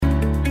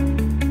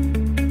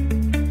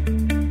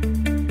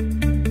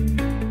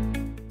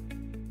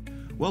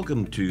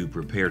Welcome to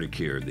Prepare to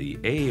Care, the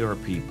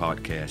AARP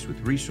podcast with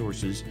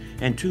resources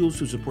and tools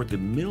to support the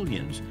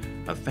millions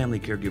of family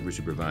caregivers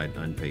who provide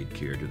unpaid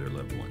care to their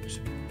loved ones.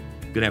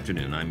 Good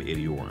afternoon, I'm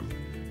Eddie Orem,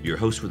 your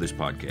host for this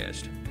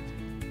podcast.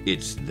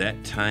 It's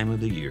that time of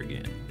the year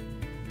again.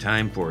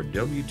 Time for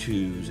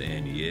W-2s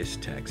and, yes,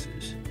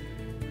 taxes.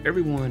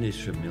 Everyone is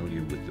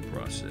familiar with the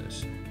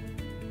process.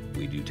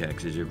 We do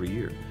taxes every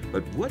year,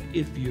 but what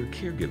if you're a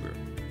caregiver?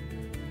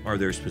 Are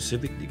there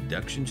specific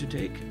deductions to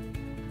take?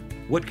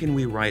 What can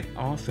we write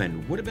off,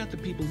 and what about the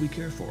people we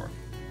care for?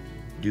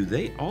 Do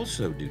they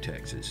also do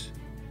taxes?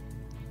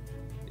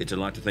 It's a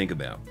lot to think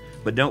about,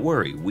 but don't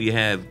worry, we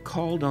have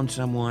called on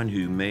someone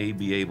who may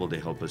be able to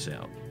help us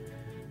out.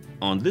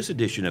 On this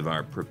edition of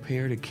our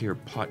Prepare to Care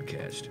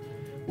podcast,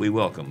 we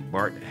welcome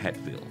Bart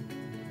Hatfield.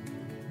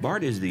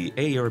 Bart is the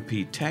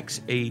AARP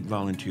Tax Aid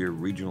Volunteer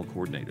Regional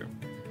Coordinator.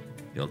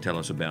 He'll tell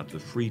us about the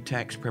free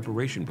tax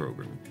preparation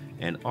program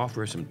and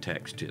offer some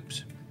tax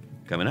tips.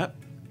 Coming up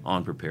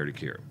on Prepare to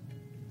Care.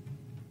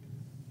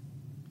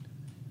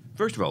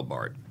 First of all,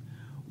 Bart,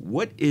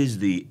 what is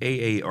the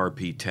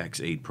AARP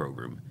Tax Aid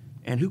Program,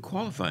 and who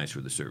qualifies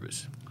for the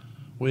service?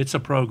 Well, it's a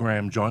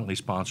program jointly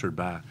sponsored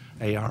by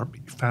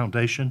AARP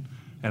Foundation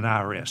and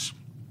IRS,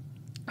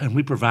 and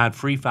we provide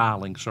free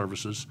filing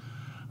services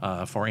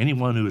for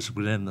anyone who is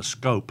within the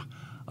scope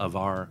of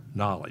our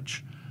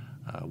knowledge.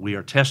 We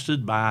are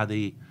tested by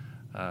the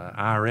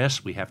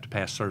IRS. We have to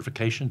pass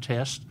certification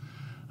tests.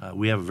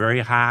 We have a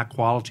very high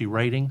quality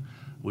rating.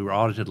 We were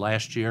audited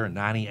last year, and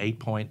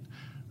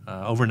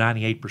over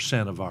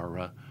 98% of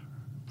our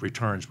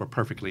returns were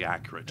perfectly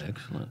accurate.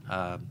 Excellent.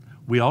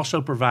 We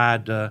also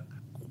provide a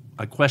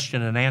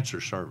question and answer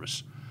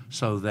service,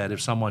 so that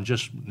if someone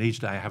just needs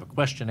to have a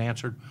question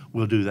answered,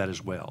 we'll do that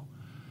as well.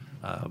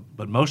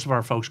 But most of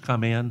our folks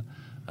come in,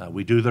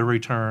 we do their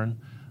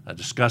return,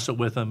 discuss it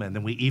with them, and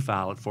then we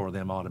e-file it for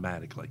them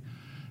automatically.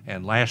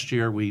 And last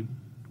year we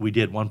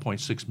did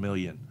 1.6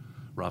 million,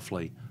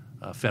 roughly,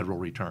 federal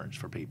returns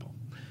for people.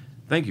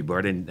 Thank you,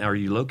 Bart. And are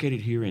you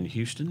located here in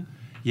Houston?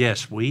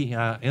 Yes, we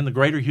in the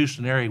greater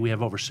Houston area, we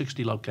have over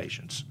 60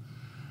 locations.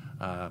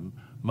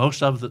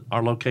 Most of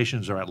our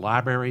locations are at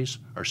libraries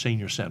or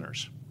senior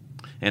centers.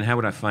 And how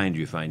would I find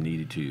you if I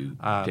needed to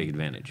take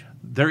advantage?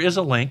 There is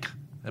a link.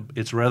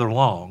 It's rather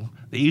long.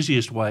 The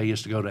easiest way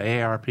is to go to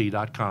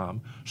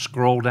aarp.com,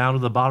 scroll down to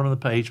the bottom of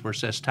the page where it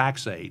says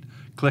Tax Aid,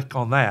 click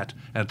on that,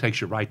 and it takes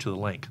you right to the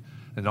link.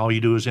 And all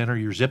you do is enter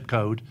your zip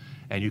code,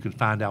 and you can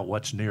find out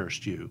what's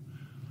nearest you.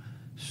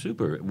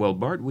 Super. Well,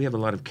 Bart, we have a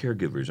lot of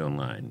caregivers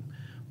online.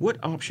 What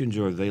options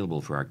are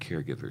available for our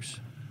caregivers?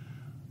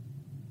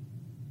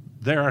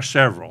 There are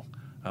several,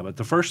 but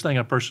the first thing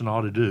a person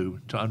ought to do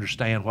to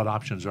understand what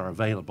options are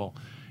available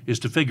is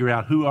to figure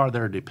out who are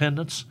their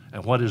dependents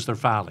and what is their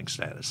filing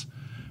status,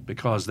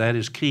 because that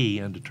is key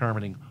in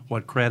determining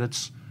what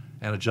credits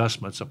and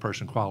adjustments a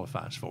person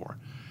qualifies for.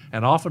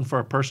 And often for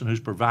a person who's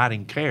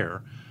providing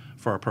care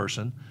for a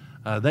person,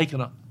 they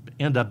can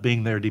end up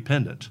being their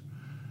dependent.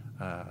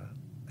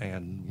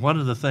 And one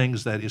of the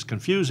things that is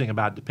confusing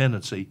about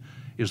dependency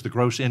is the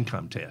gross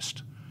income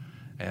test.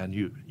 And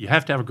you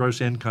have to have a gross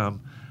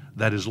income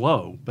that is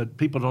low, but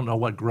people don't know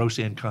what gross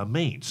income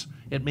means.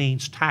 It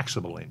means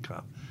taxable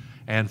income.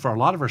 And for a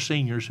lot of our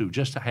seniors who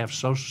just have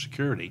Social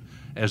Security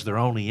as their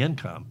only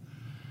income,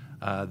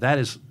 that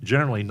is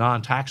generally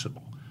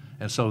non-taxable.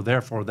 And so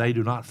therefore they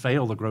do not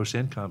fail the gross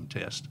income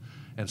test.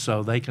 And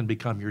so they can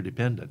become your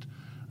dependent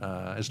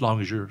as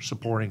long as you're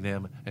supporting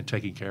them and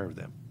taking care of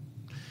them.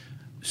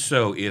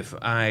 So if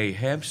I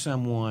have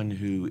someone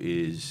who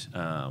is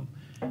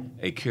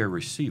a care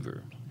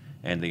receiver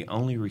and they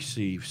only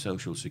receive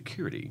Social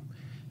Security,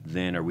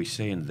 then are we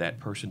saying that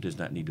person does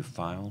not need to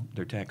file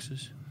their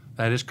taxes?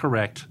 That is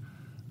correct,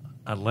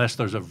 unless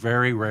there's a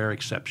very rare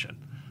exception.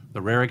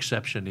 The rare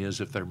exception is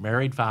if they're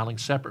married filing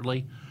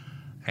separately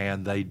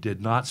and they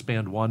did not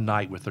spend one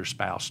night with their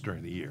spouse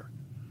during the year.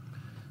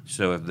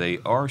 So if they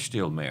are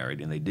still married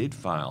and they did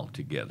file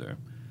together,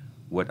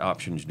 what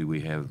options do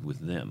we have with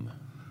them?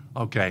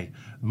 Okay,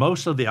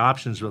 most of the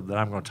options that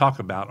I'm going to talk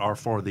about are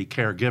for the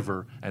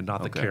caregiver and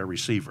not the care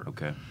receiver.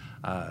 Okay.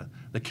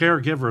 The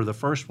caregiver, the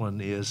first one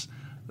is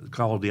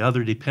called the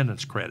Other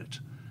Dependents Credit,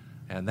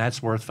 and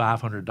that's worth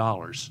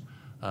 $500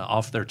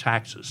 off their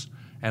taxes.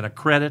 And a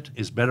credit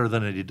is better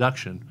than a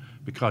deduction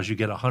because you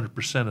get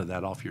 100% of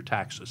that off your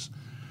taxes.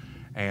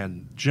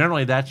 And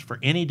generally that's for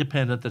any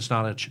dependent that's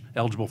not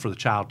eligible for the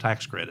child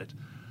tax credit.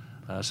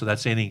 So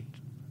that's any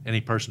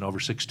person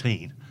over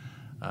 16.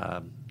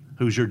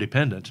 Who's your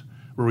dependent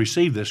will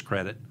receive this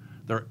credit.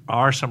 There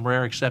are some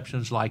rare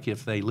exceptions, like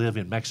if they live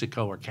in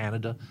Mexico or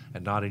Canada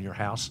and not in your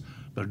house,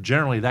 but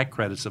generally that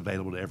credit's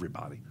available to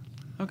everybody.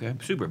 Okay,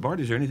 super. Bart,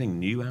 is there anything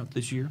new out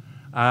this year?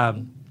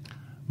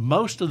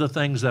 Most of the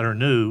things that are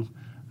new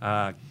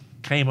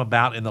came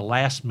about in the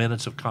last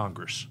minutes of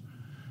Congress.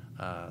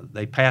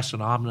 They passed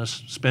an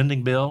omnibus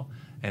spending bill,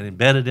 and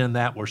embedded in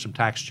that were some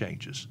tax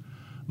changes.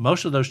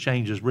 Most of those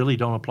changes really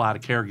don't apply to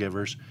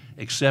caregivers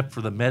except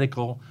for the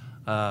medical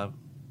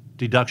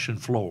deduction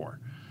floor.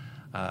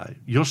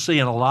 You'll see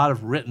in a lot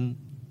of written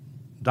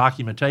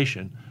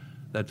documentation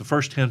that the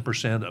first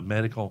 10% of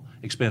medical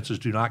expenses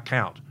do not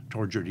count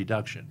towards your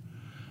deduction.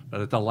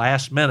 But at the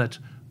last minute,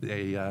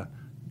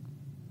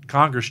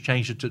 Congress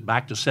changed it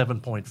back to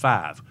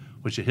 7.5,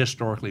 which it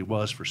historically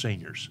was for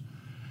seniors.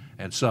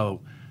 And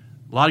so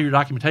a lot of your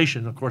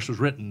documentation, of course, was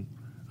written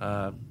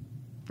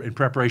in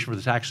preparation for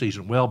the tax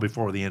season well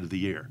before the end of the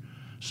year.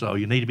 So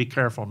you need to be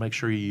careful and make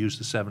sure you use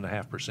the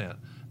 7.5%,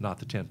 not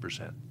the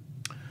 10%.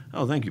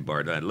 Oh, thank you,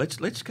 Bart.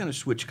 Let's kind of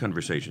switch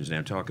conversations now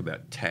and talk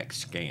about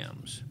tax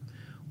scams.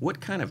 What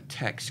kind of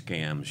tax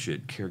scams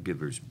should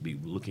caregivers be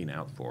looking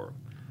out for?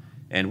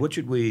 And what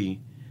should we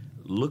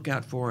look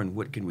out for, and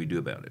what can we do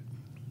about it?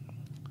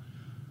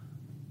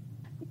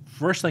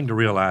 First thing to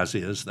realize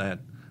is that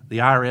the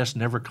IRS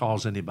never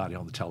calls anybody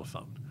on the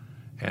telephone,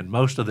 and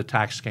most of the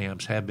tax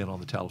scams have been on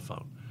the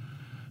telephone.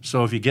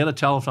 So if you get a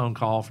telephone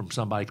call from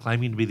somebody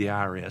claiming to be the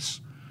IRS,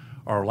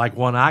 or like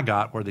one I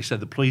got where they said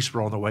the police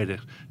were on their way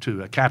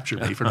to capture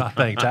me for not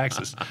paying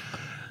taxes,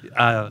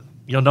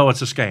 you'll know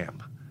it's a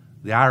scam.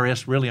 The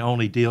IRS really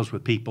only deals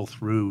with people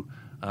through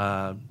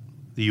the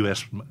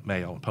U.S.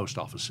 mail and post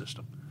office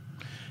system.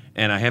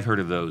 And I have heard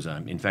of those.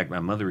 In fact, my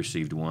mother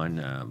received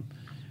one,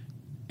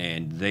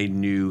 and they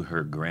knew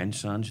her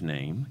grandson's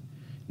name.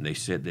 They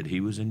said that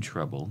he was in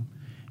trouble,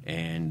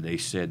 and they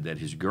said that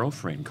his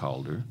girlfriend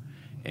called her,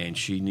 and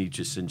she needs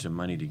to send some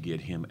money to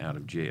get him out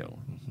of jail.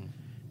 Mm-hmm.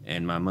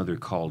 And my mother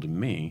called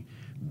me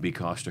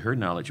because, to her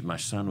knowledge, my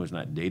son was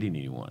not dating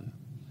anyone.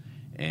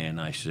 And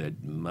I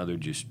said, Mother,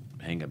 just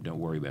hang up. Don't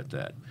worry about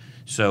that.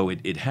 So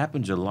it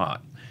happens a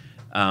lot.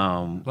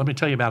 Let me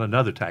tell you about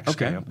another tax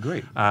scam. Okay,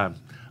 great.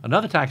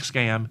 Another tax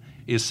scam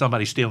is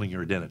somebody stealing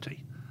your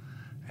identity.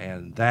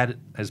 And that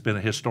has been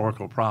a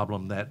historical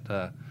problem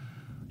that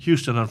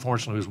Houston,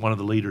 unfortunately, was one of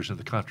the leaders in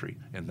the country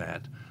in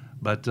that.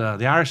 But the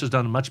IRS has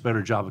done a much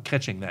better job of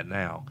catching that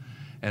now.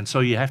 And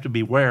so you have to be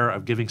aware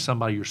of giving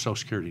somebody your Social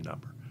Security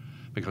number,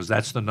 because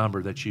that's the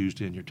number that's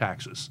used in your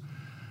taxes.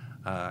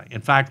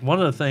 In fact,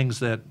 one of the things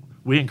that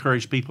we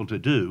encourage people to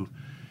do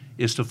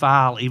is to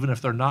file even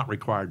if they're not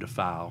required to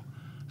file,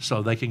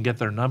 so they can get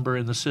their number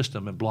in the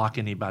system and block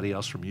anybody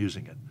else from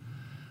using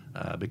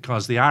it.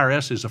 Because the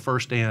IRS is a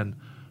first in,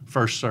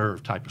 first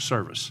served type of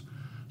service.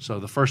 So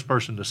the first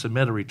person to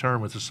submit a return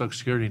with a Social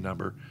Security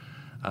number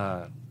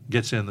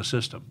gets in the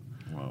system.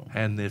 Wow.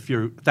 And if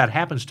that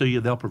happens to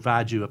you, they'll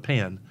provide you a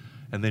PIN,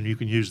 and then you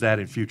can use that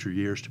in future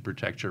years to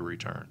protect your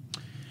return.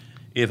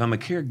 If I'm a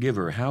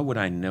caregiver, how would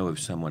I know if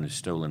someone has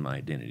stolen my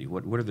identity?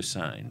 What are the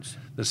signs?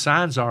 The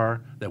signs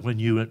are that when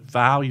you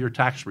file your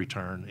tax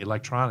return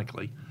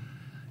electronically,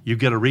 you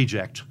get a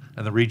reject,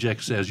 and the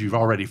reject says you've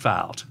already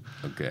filed.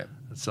 Okay.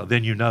 So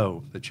then you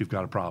know that you've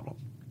got a problem.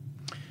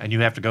 And you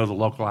have to go to the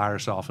local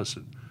IRS office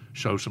and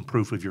show some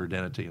proof of your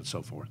identity and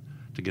so forth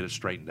to get it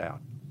straightened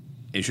out.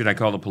 And should I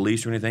call the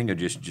police or anything, or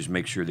just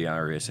make sure the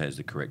IRS has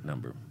the correct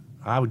number?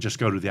 I would just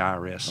go to the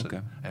IRS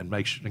okay. and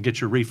make sure and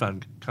get your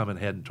refund coming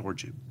heading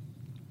towards you.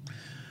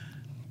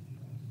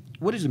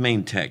 What is the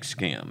main tax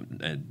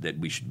scam that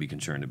we should be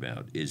concerned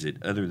about? Is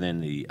it other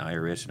than the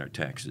IRS and our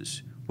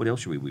taxes? What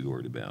else should we be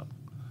worried about?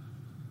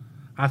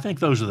 I think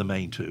those are the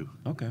main two.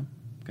 Okay.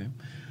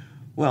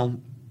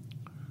 Well,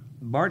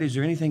 Bart, is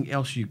there anything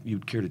else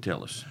you'd care to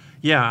tell us?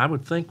 Yeah, I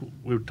would think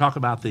we would talk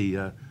about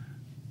the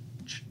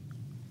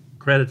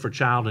credit for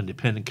child and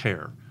dependent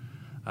care.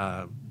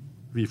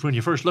 When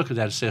you first look at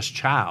that, it says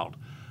child,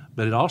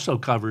 but it also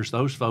covers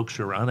those folks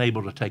who are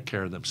unable to take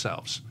care of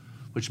themselves,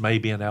 which may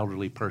be an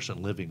elderly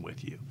person living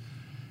with you.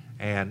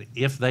 And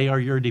if they are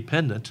your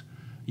dependent,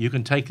 you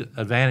can take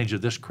advantage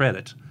of this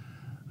credit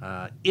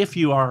if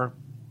you are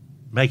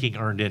making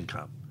earned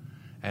income.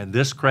 And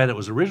this credit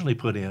was originally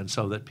put in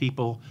so that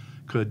people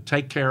could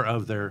take care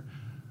of their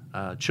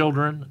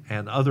children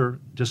and other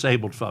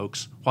disabled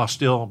folks while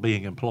still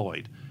being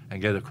employed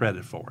and get a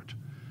credit for it.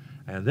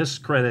 And this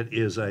credit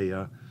is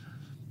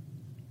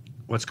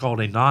what's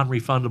called a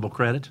non-refundable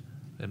credit.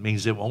 It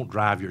means it won't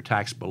drive your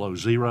tax below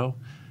zero,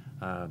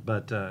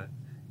 but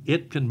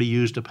it can be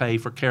used to pay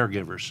for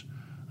caregivers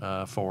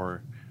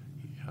for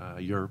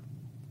your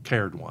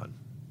cared one.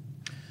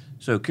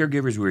 So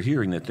caregivers, we're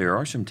hearing that there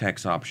are some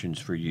tax options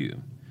for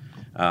you.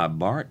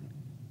 Bart,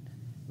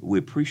 we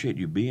appreciate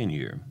you being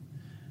here.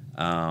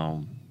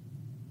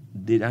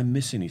 Did I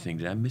miss anything?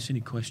 Did I miss any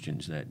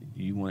questions that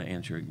you want to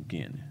answer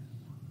again?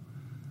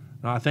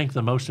 Now, I think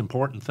the most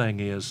important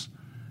thing is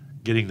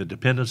getting the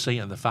dependency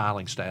and the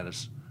filing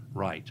status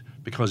right,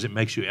 because it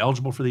makes you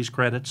eligible for these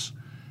credits,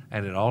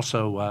 and it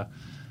also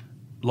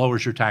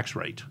lowers your tax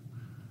rate.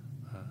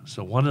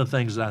 So one of the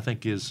things that I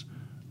think is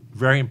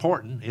very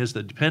important is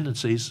that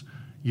dependencies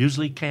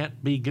usually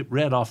can't be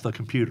read off the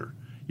computer.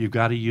 You've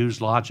got to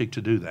use logic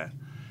to do that,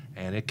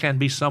 and it can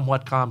be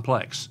somewhat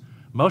complex.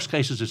 Most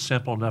cases it's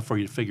simple enough for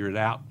you to figure it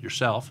out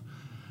yourself,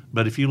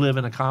 but if you live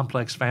in a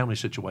complex family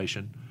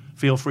situation,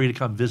 feel free to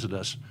come visit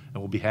us, and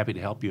we'll be happy to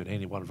help you at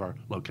any one of our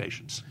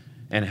locations.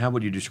 And how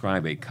would you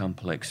describe a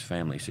complex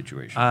family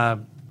situation?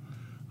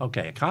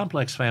 Okay, a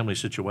complex family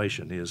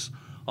situation is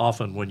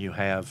often when you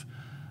have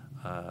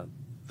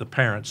the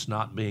parents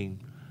not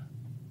being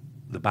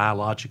the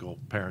biological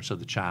parents of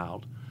the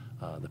child.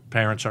 The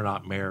parents are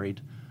not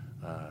married.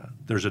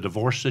 There's a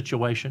divorce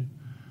situation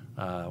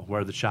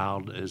where the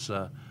child is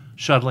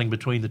shuttling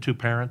between the two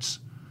parents.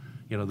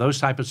 Those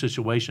type of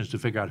situations to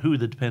figure out who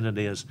the dependent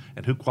is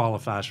and who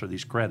qualifies for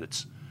these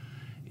credits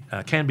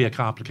can be a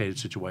complicated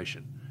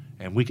situation,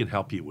 and we can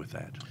help you with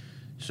that.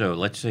 So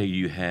let's say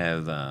you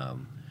have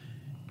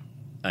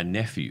a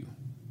nephew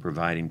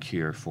providing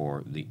care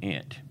for the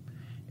aunt,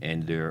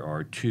 and there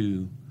are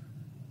two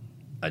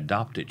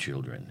adopted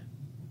children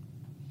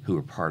who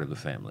are part of the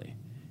family.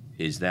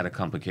 Is that a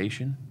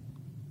complication?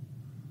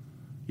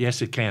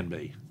 Yes, it can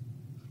be.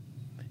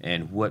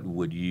 And what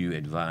would you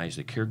advise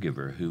a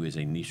caregiver who is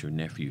a niece or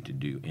nephew to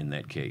do in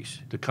that case?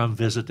 To come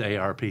visit the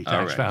ARP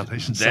Tax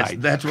Foundation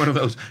site. That's one of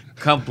those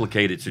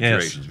complicated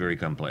situations, Yes. Very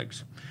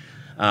complex.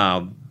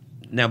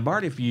 Now,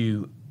 Bart, if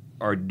you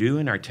are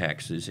doing our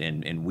taxes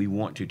and we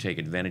want to take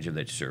advantage of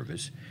that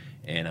service,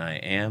 and I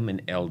am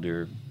an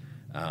elder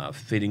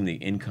fitting the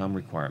income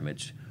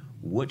requirements,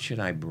 what should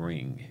I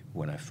bring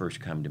when I first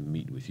come to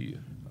meet with you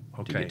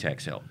to get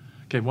tax help?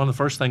 Okay, one of the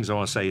first things I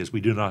want to say is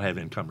we do not have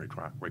income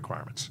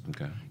requirements.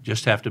 Okay.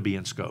 Just have to be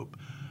in scope.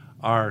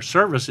 Our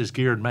service is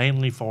geared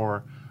mainly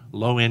for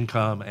low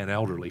income and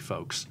elderly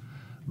folks,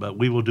 but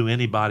we will do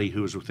anybody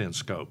who is within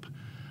scope.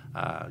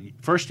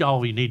 First,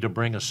 y'all, you need to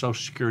bring a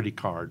Social Security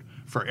card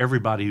for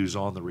everybody who's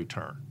on the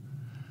return.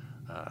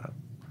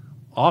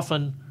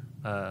 Often,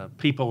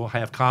 people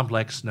have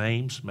complex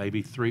names,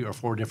 maybe 3 or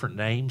 4 different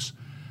names,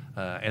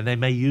 and they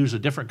may use a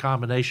different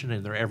combination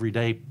in their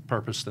everyday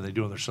purpose than they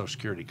do on their Social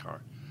Security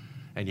card.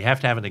 And you have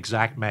to have an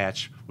exact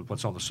match with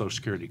what's on the Social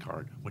Security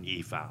card when you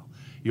e-file.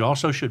 You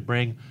also should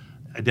bring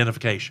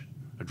identification,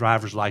 a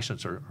driver's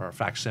license or a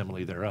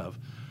facsimile thereof.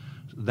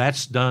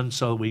 That's done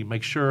so we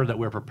make sure that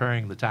we're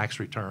preparing the tax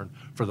return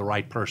for the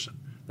right person,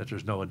 that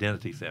there's no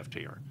identity theft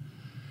here.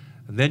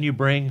 And then you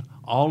bring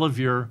all of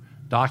your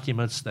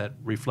documents that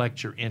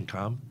reflect your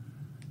income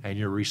and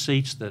your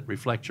receipts that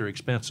reflect your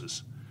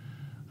expenses.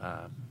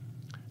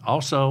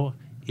 Also,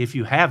 if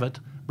you have it,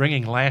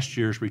 bringing last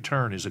year's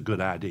return is a good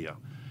idea,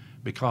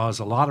 because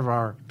a lot of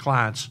our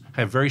clients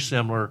have very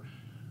similar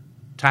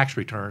tax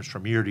returns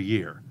from year to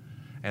year,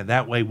 and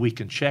that way we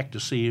can check to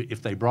see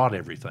if they brought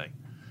everything.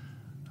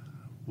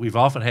 We've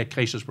often had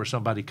cases where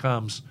somebody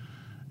comes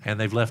and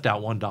they've left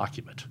out one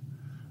document,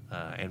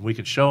 and we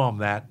can show them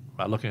that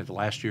by looking at the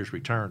last year's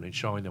return and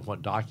showing them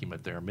what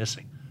document they're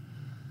missing.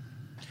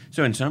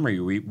 So in summary,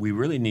 we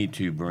really need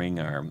to bring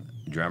our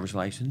driver's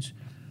license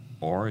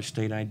or a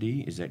state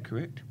ID, is that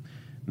correct?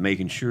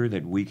 Making sure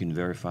that we can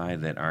verify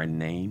that our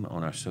name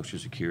on our Social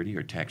Security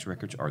or tax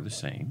records are the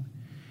same.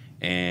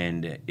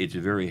 And it's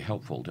very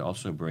helpful to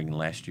also bring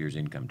last year's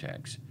income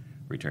tax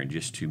return,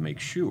 just to make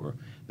sure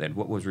that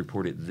what was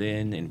reported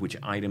then and which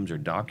items or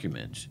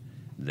documents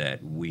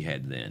that we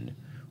had then,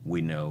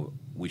 we know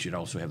we should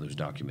also have those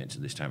documents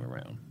this time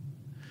around.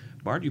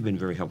 Bart, you've been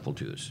very helpful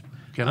to us.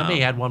 Okay, let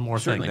me add one more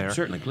thing there.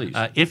 Certainly, please.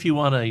 If you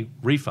want a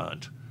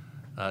refund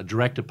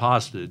direct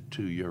deposited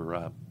to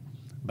your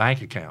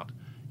bank account,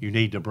 you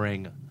need to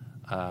bring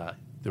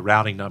the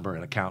routing number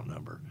and account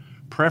number,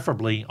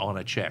 preferably on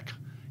a check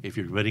if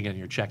you're putting in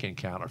your checking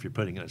account or if you're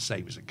putting in a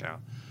savings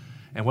account.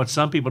 And what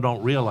some people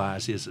don't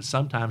realize is that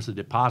sometimes the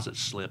deposit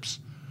slips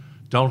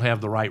don't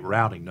have the right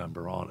routing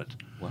number on it.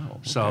 Wow. Okay.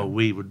 So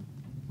we would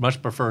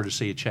much prefer to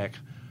see a check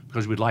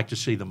because we'd like to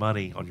see the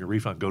money on your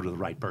refund go to the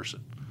right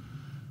person.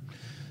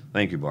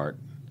 Thank you, Bart.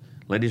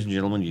 Ladies and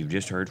gentlemen, you've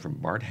just heard from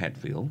Bart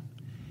Hatfield.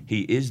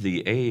 He is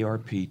the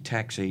AARP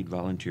Tax Aid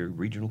Volunteer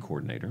Regional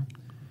Coordinator.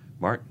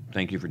 Bart,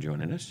 thank you for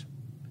joining us.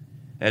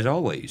 As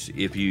always,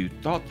 if you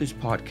thought this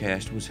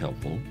podcast was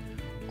helpful,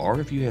 or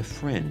if you have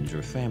friends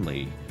or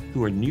family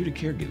who are new to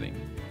caregiving,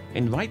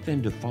 invite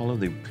them to follow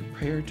the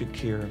Prepare to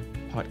Care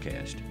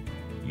podcast.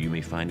 You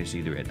may find us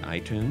either at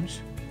iTunes,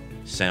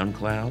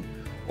 SoundCloud,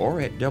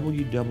 or at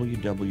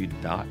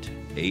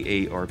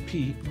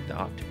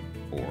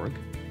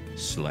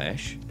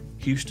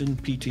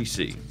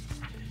www.aarp.org/HoustonPTC.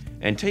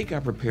 And take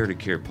our Prepare to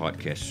Care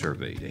podcast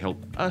survey to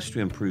help us to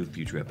improve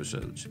future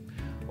episodes,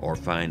 or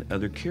find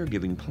other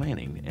caregiving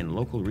planning and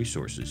local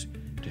resources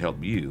to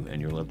help you and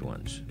your loved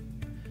ones.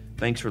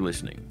 Thanks for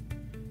listening.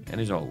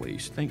 And as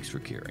always, thanks for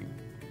caring.